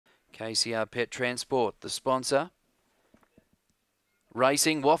KCR Pet Transport, the sponsor.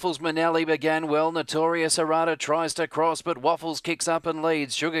 Racing, Waffles Manelli began well. Notorious Arata tries to cross, but Waffles kicks up and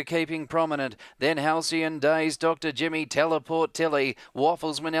leads. Sugar keeping prominent. Then Halcyon Days, Dr. Jimmy, Teleport Tilly.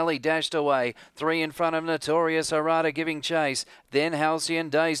 Waffles Manelli dashed away. 3 in front of Notorious Arata giving chase. Then Halcyon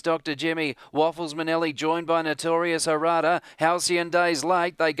Days, Dr. Jimmy. Waffles Manelli joined by Notorious Arata. Halcyon Days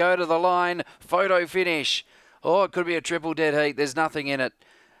late. They go to the line. Photo finish. Oh, it could be a triple dead heat. There's nothing in it.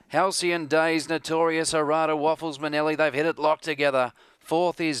 Halcyon Days, Notorious Arata, Waffles Manelli, they've hit it locked together.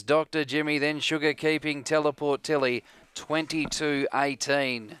 4th is Dr. Jimmy, then Sugar Keeping, Teleport Tilly,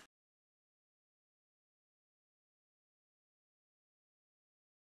 22.18.